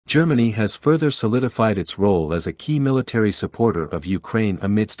Germany has further solidified its role as a key military supporter of Ukraine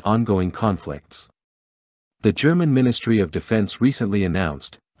amidst ongoing conflicts. The German Ministry of Defense recently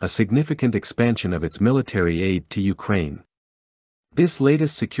announced a significant expansion of its military aid to Ukraine. This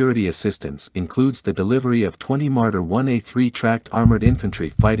latest security assistance includes the delivery of 20 Marder IFV tracked armored infantry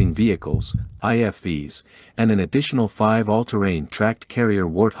fighting vehicles, IFVs, and an additional 5 all-terrain tracked carrier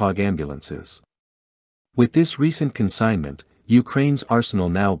Warthog ambulances. With this recent consignment, Ukraine's arsenal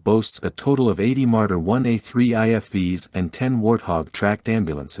now boasts a total of 80 Marder IFV IFVs and 10 Warthog tracked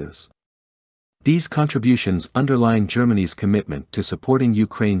ambulances. These contributions underline Germany's commitment to supporting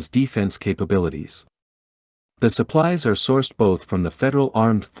Ukraine's defense capabilities. The supplies are sourced both from the Federal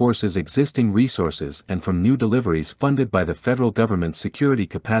Armed Forces' existing resources and from new deliveries funded by the federal government's security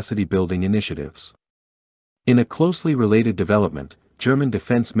capacity building initiatives. In a closely related development, German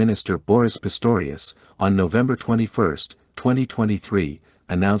Defense Minister Boris Pistorius, on November 21, 2023,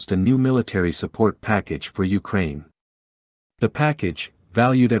 announced a new military support package for Ukraine. The package,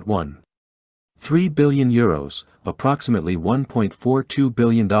 valued at €1.3 billion, approximately $1.42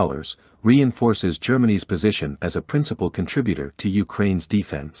 billion, reinforces Germany's position as a principal contributor to Ukraine's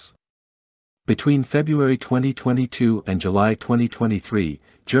defense. Between February 2022 and July 2023,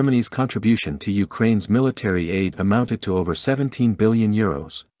 Germany's contribution to Ukraine's military aid amounted to over €17 billion,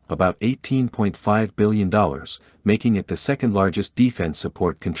 about $18.5 billion, making it the second-largest defense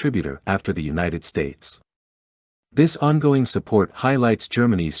support contributor after the United States. This ongoing support highlights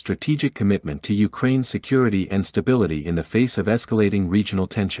Germany's strategic commitment to Ukraine's security and stability in the face of escalating regional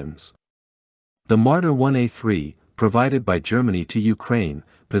tensions. The Marder IFV, provided by Germany to Ukraine,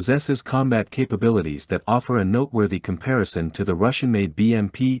 possesses combat capabilities that offer a noteworthy comparison to the Russian-made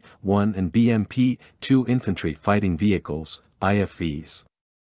BMP-1 and BMP-2 infantry fighting vehicles, IFVs.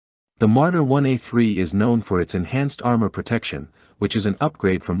 The Marder IFV is known for its enhanced armor protection, which is an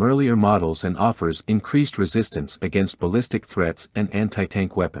upgrade from earlier models and offers increased resistance against ballistic threats and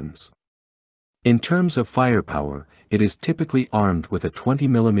anti-tank weapons. In terms of firepower, it is typically armed with a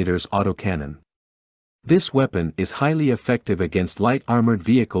 20mm autocannon. This weapon is highly effective against light armored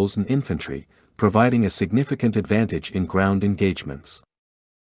vehicles and infantry, providing a significant advantage in ground engagements.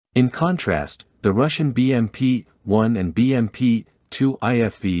 In contrast, the Russian BMP-1 and BMP-2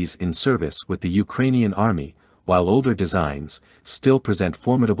 IFVs in service with the Ukrainian army, while older designs, still present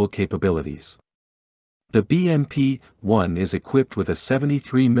formidable capabilities. The BMP-1 is equipped with a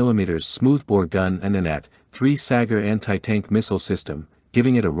 73mm smoothbore gun and an AT-3 Sagar anti-tank missile system,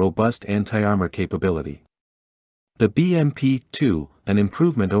 giving it a robust anti-armor capability. The BMP-2, an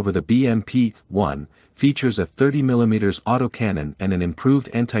improvement over the BMP-1, features a 30mm autocannon and an improved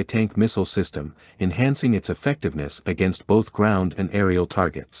anti-tank missile system, enhancing its effectiveness against both ground and aerial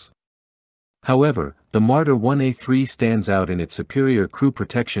targets. However, the Marder IFV stands out in its superior crew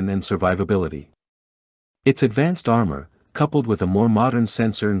protection and survivability. Its advanced armor, coupled with a more modern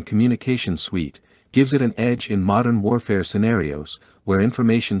sensor and communication suite, gives it an edge in modern warfare scenarios, where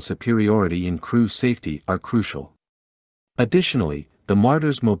information superiority and crew safety are crucial. Additionally, the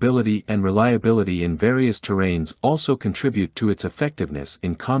Marder's mobility and reliability in various terrains also contribute to its effectiveness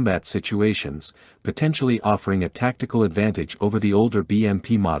in combat situations, potentially offering a tactical advantage over the older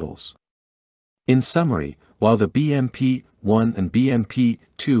BMP models. In summary, while the BMP-1 and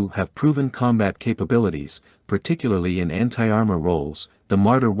BMP-2 have proven combat capabilities, particularly in anti-armor roles, the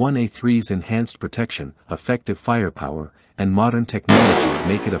Marder IFV's enhanced protection, effective firepower, and modern technology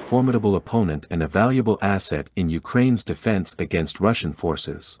make it a formidable opponent and a valuable asset in Ukraine's defense against Russian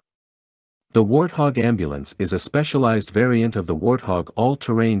forces. The Warthog ambulance is a specialized variant of the Warthog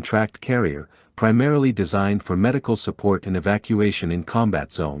all-terrain tracked carrier, primarily designed for medical support and evacuation in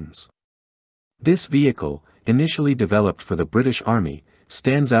combat zones. This vehicle, initially developed for the British Army,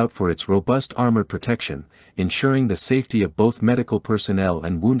 stands out for its robust armored protection, ensuring the safety of both medical personnel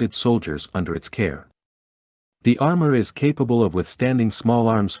and wounded soldiers under its care. The armor is capable of withstanding small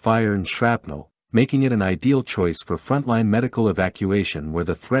arms fire and shrapnel, making it an ideal choice for frontline medical evacuation where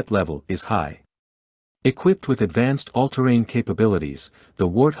the threat level is high. Equipped with advanced all-terrain capabilities, the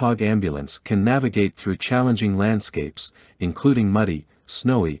Warthog ambulance can navigate through challenging landscapes, including muddy,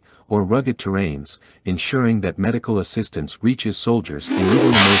 snowy, or rugged terrains, ensuring that medical assistance reaches soldiers in even the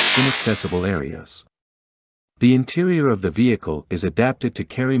most inaccessible areas. The interior of the vehicle is adapted to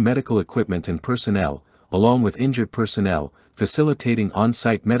carry medical equipment and personnel, along with injured personnel, facilitating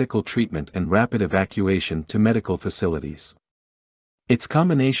on-site medical treatment and rapid evacuation to medical facilities. Its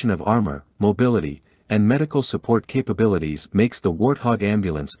combination of armor, mobility, and medical support capabilities makes the Warthog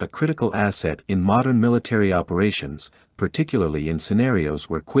ambulance a critical asset in modern military operations, particularly in scenarios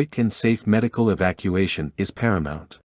where quick and safe medical evacuation is paramount.